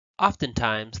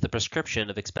Oftentimes, the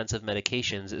prescription of expensive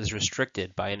medications is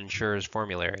restricted by an insurer's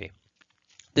formulary.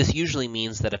 This usually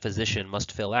means that a physician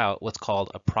must fill out what's called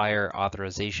a prior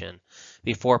authorization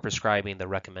before prescribing the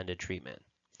recommended treatment.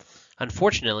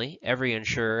 Unfortunately, every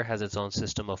insurer has its own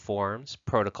system of forms,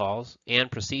 protocols,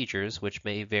 and procedures which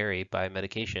may vary by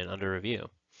medication under review.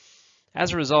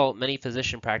 As a result, many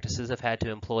physician practices have had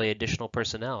to employ additional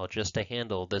personnel just to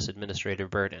handle this administrative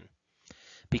burden.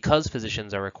 Because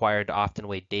physicians are required to often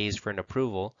wait days for an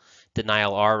approval,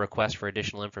 denial, or request for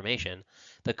additional information,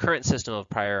 the current system of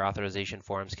prior authorization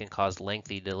forms can cause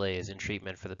lengthy delays in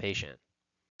treatment for the patient.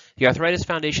 The Arthritis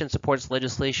Foundation supports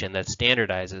legislation that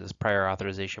standardizes prior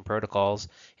authorization protocols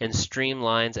and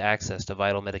streamlines access to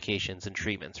vital medications and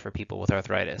treatments for people with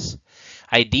arthritis.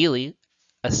 Ideally,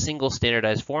 a single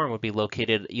standardized form would be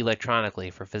located electronically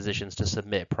for physicians to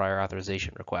submit prior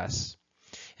authorization requests.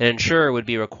 An insurer would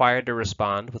be required to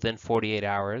respond within 48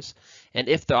 hours, and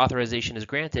if the authorization is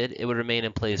granted, it would remain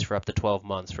in place for up to 12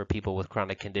 months for people with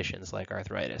chronic conditions like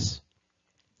arthritis.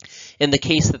 In the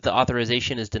case that the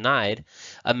authorization is denied,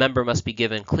 a member must be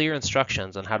given clear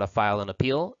instructions on how to file an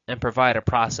appeal and provide a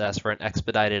process for an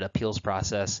expedited appeals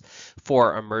process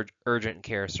for urgent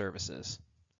care services.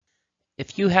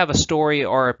 If you have a story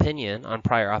or opinion on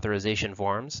prior authorization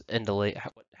forms and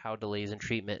how delays in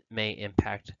treatment may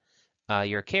impact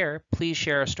your care, please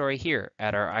share a story here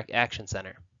at our Action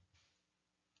Center.